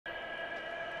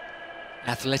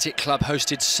Athletic Club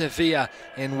hosted Sevilla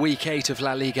in week 8 of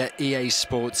La Liga EA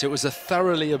Sports. It was a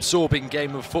thoroughly absorbing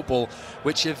game of football,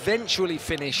 which eventually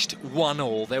finished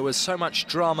 1-1. There was so much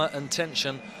drama and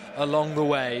tension along the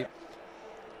way.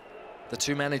 The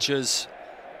two managers,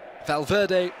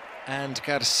 Valverde and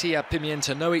García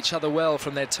Pimienta, know each other well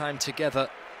from their time together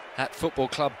at Football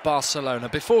Club Barcelona.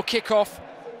 Before kick-off,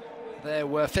 there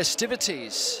were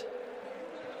festivities.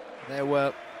 There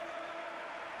were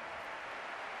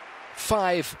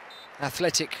 5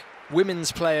 Athletic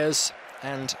women's players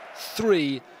and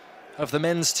 3 of the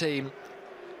men's team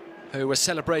who were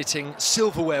celebrating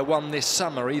silverware won this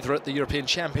summer, either at the European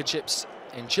Championships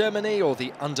in Germany or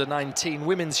the Under-19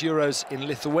 Women's Euros in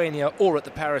Lithuania or at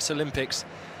the Paris Olympics.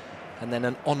 And then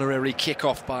an honorary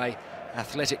kick-off by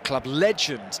Athletic Club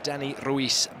legend Dani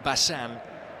Ruiz-Bazan,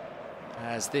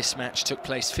 as this match took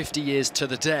place 50 years to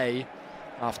the day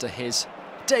after his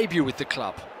debut with the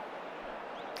club.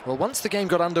 Well, once the game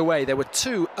got underway, there were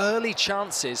 2 early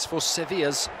chances for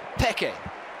Sevilla's 𝐀𝐓𝐇𝐋𝐄.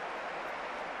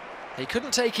 He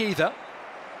couldn't take either,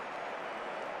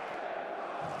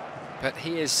 but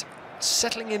he is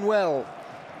settling in well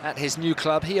at his new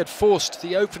club. He had forced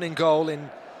the opening goal in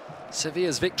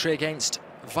Sevilla's victory against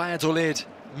Valladolid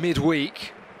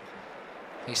midweek.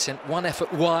 He sent one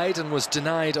effort wide and was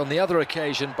denied on the other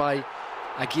occasion by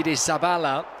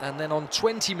𝐒𝐄𝐕𝐈𝐋𝐿, and then on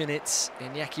 20 minutes,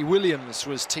 Iñaki Williams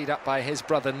was teed up by his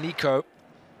brother Nico.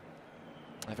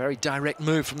 A very direct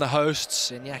move from the hosts.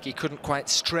 Iñaki couldn't quite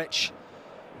stretch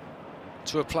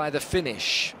to apply the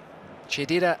finish.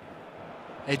 Chedira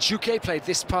Ejuke played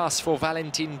this pass for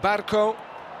Valentin Barco,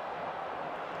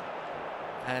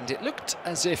 and it looked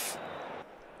as if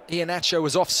Iheanacho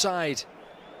was offside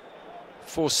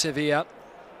for Sevilla,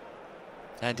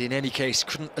 and in any case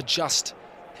couldn't adjust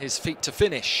his feet to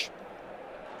finish.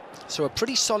 So a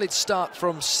pretty solid start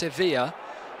from Sevilla.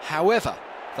 However,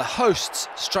 the hosts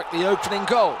struck the opening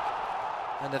goal,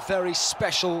 and a very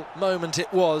special moment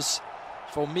it was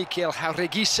for Mikel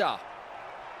Jaureguisa.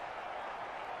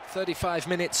 35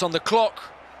 minutes on the clock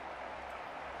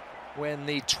when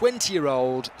the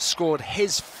 20-year-old scored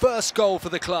his first goal for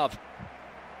the club.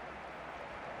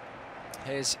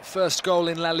 His first goal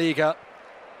in La Liga.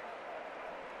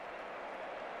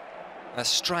 A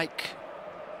strike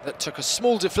that took a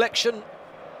small deflection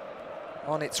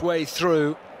on its way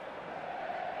through,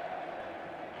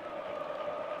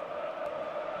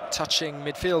 touching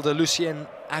midfielder Lucien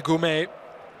Agumé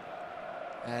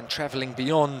and travelling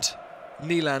beyond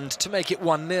Nieland to make it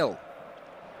 1-0.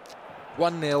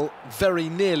 1-0 very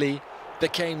nearly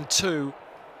became 2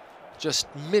 just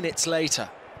minutes later.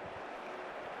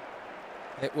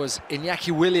 It was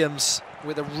Iñaki Williams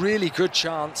with a really good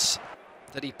chance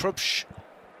that he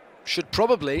should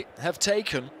probably have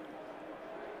taken.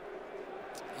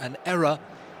 An error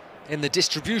in the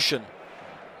distribution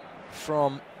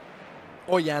from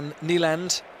Ørjan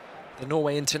Nieland, the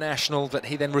Norway international, that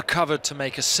he then recovered to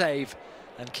make a save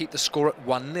and keep the score at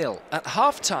 1-0. At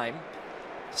half-time,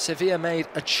 Sevilla made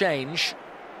a change.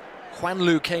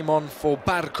 Juanlu came on for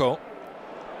Barco,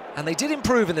 and they did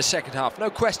improve in the second half, no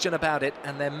question about it,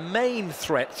 and their main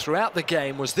threat throughout the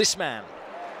game was this man.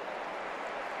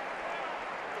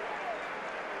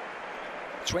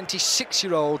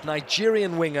 26-year-old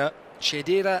Nigerian winger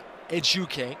Chedira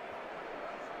Ejuke,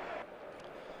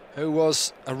 who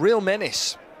was a real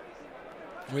menace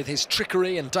with his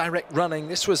trickery and direct running.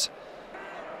 This was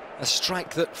a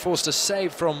strike that forced a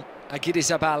save from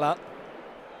𝐒𝐕𝐈𝐋𝐿.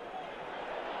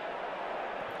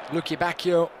 Lucky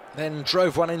Bacchio then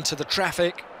drove one into the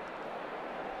traffic,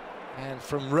 and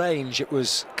from range it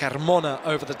was Carmona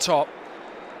over the top.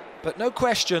 But no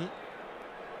question,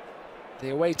 the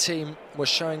away team was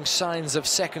showing signs of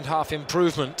second-half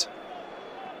improvement.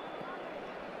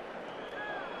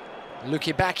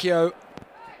 Lucky Bacchio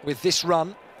with this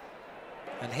run,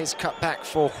 and his cutback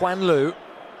for Juanlu.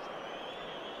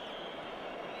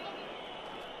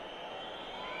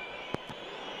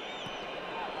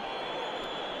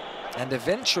 And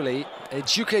eventually,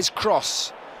 Ejuke's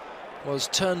cross was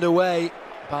turned away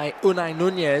by Unai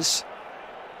Núñez.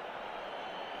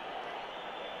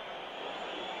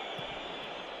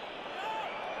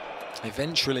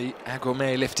 Eventually,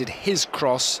 Agumé lifted his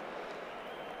cross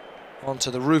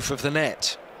onto the roof of the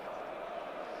net.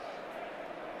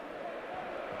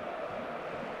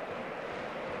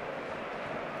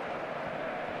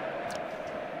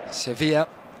 Sevilla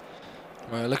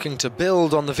were looking to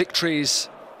build on the victories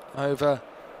over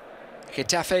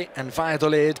Getafe and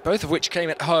Valladolid, both of which came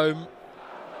at home.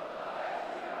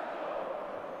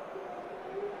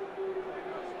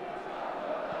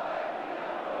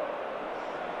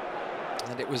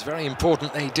 And it was very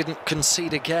important they didn't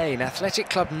concede again. Athletic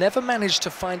Club never managed to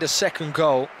find a second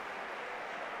goal.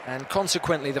 And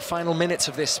consequently, the final minutes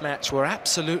of this match were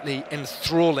absolutely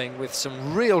enthralling with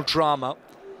some real drama.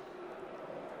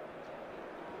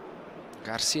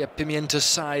 𝐀𝐓𝐇𝐋𝐄𝐓𝐈���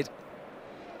 side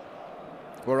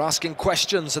were asking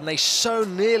questions, and they so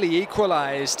nearly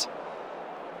equalised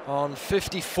on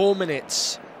 54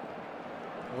 minutes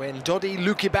when Dodi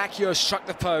Lukebakio struck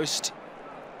the post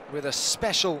with a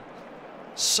special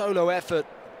solo effort,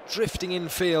 drifting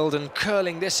infield and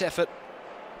curling this effort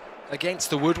against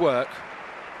the woodwork.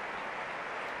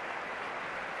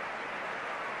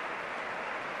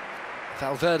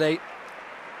 Valverde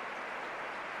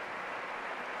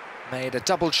made a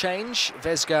double change.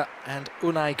 Vesga and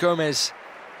Unai Gomez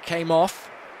came off,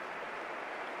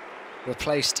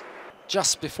 replaced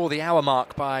just before the hour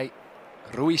mark by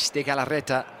Ruiz de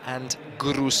Galarreta and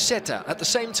Guruceta. At the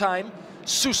same time,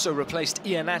 Suso replaced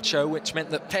Iheanacho, which meant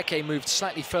that Peque moved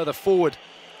slightly further forward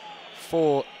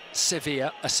for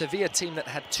Sevilla, a Sevilla team that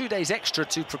had 2 days extra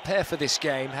to prepare for this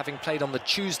game, having played on the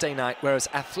Tuesday night, whereas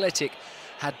Athletic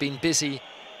had been busy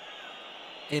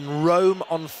in Rome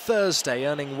on Thursday,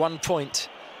 earning 1 point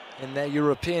in their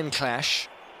European clash.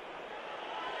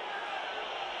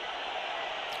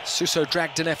 Suso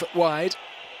dragged an effort wide.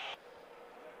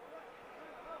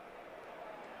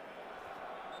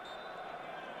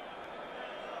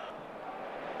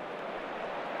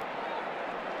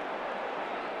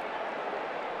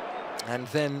 And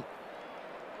then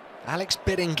Alex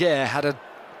Berenguer had a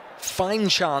fine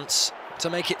chance to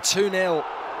make it 2-0.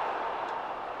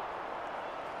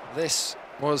 This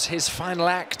was his final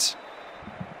act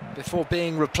before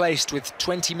being replaced with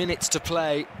 20 minutes to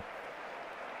play.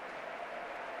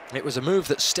 It was a move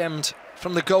that stemmed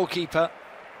from the goalkeeper,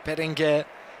 Berenguer,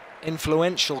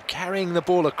 influential, carrying the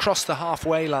ball across the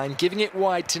halfway line, giving it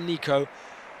wide to Nico,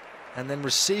 and then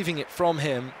receiving it from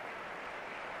him.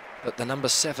 But the number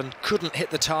 7 couldn't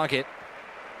hit the target.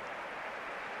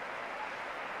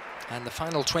 And the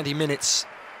final 20 minutes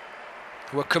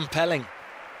were compelling.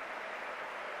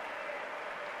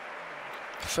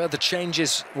 Further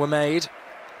changes were made.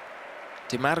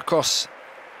 Di Marcos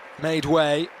made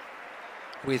way,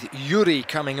 with Yuri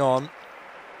coming on.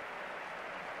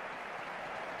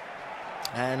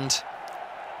 And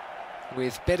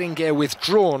with Berenguer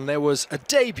withdrawn, there was a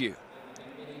debut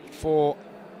for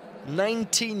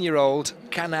 19-year-old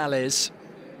Canales.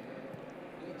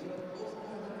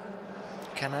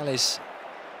 Canales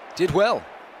did well.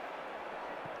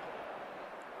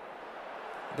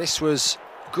 This was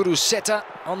Guruceta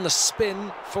on the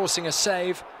spin, forcing a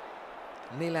save.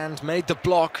 Nieland made the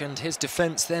block, and his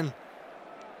defence then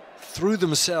threw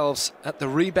themselves at the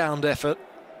rebound effort.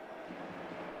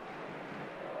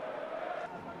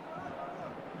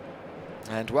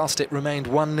 And whilst it remained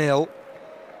 1-0,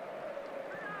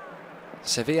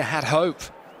 Sevilla had hope.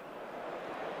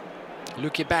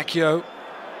 Lukebakio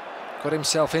got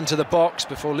himself into the box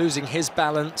before losing his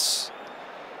balance.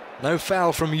 No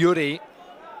foul from Yuri.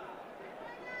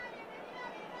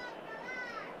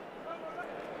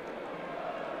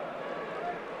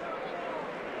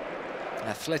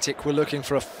 Athletic were looking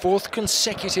for a 4th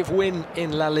consecutive win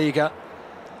in La Liga,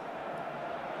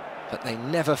 but they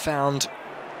never found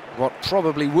what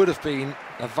probably would have been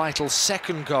a vital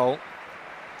second goal.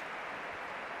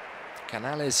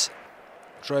 Canales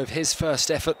drove his first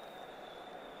effort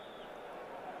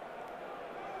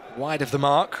wide of the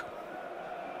mark.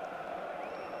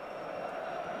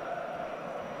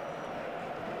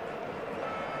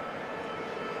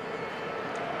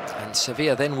 And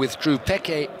Sevilla then withdrew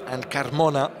Peque and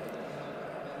Carmona.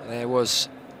 There was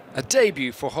a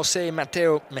debut for José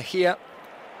Mateo Mejía.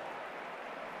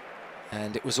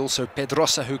 And it was also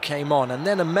Pedrosa who came on. And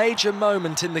then a major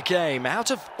moment in the game. Out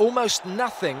of almost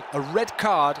nothing, a red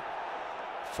card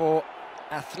for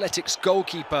Athletic's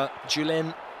goalkeeper,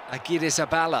 Julen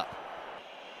Aguirrezabala.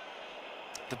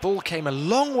 The ball came a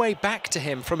long way back to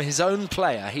him from his own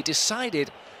player. He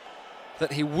decided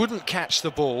that he wouldn't catch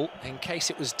the ball in case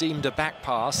it was deemed a back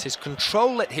pass. His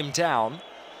control let him down.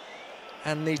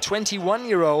 And the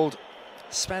 21-year-old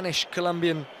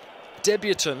Spanish-Colombian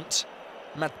debutant,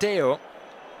 Mateo,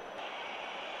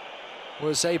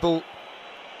 was able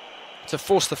to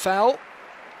force the foul,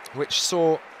 which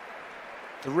saw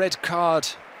the red card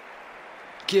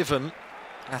given.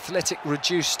 Athletic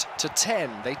reduced to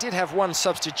 10. They did have one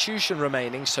substitution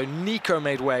remaining, so Nico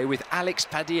made way with Alex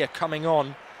Padilla coming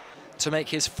on to make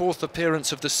his 4th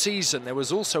appearance of the season. There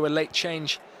was also a late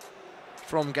change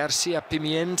from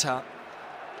𝐀𝐓𝐇𝐋𝐄𝐓𝐈���,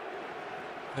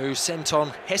 who sent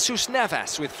on Jesus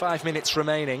Navas with 5 minutes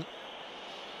remaining.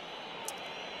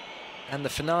 And the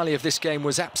finale of this game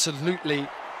was absolutely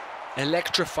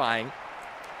electrifying.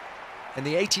 In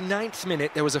the 89th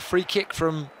minute, there was a free kick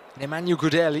from Nemanja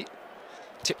Gudeli,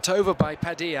 tipped over by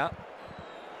Padilla.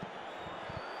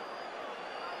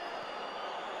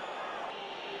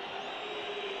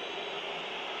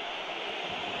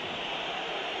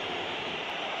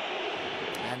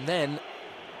 And then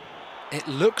it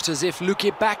looked as if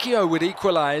𝐀𝐓𝐇𝐋𝐄 would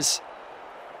equalise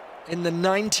in the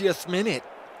 90th minute.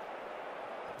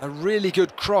 A really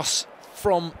good cross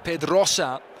from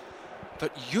Pedrosa,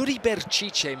 but Yuri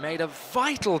Berčić made a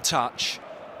vital touch,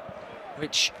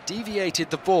 which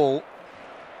deviated the ball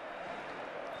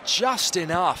just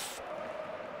enough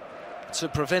to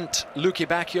prevent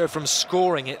𝐀𝐓𝐇𝐋𝐄 from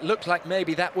scoring. It looked like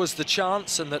maybe that was the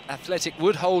chance and that Athletic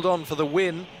would hold on for the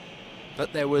win,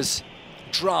 but there was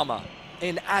drama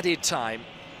in added time.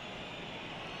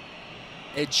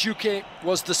 𝐀𝐓𝐇𝐋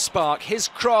was the spark. His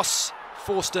cross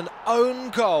forced an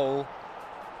own goal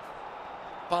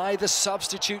by the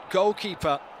substitute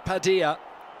goalkeeper, Padilla,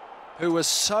 who was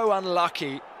so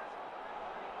unlucky.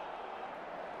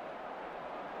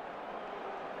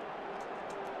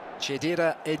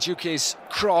 Chedira 𝐀𝐓𝐇𝐋's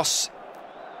cross,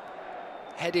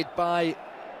 headed by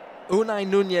Unai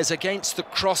Núñez against the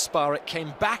crossbar. It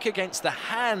came back against the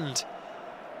hand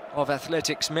of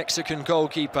Athletic's Mexican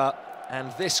goalkeeper,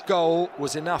 and this goal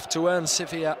was enough to earn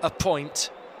Sevilla a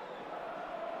point.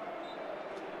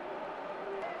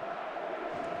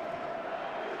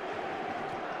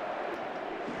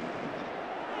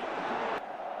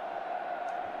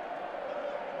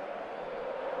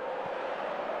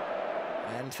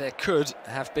 And there could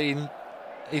have been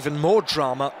even more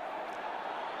drama.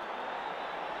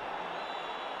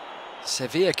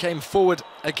 Sevilla came forward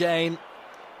again.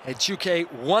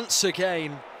 𝐀𝐓𝐇𝐋 once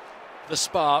again the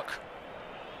spark,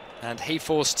 and he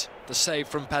forced the save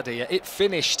from Padilla. It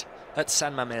finished at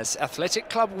San Mamés. Athletic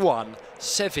Club 1,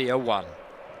 Sevilla 1.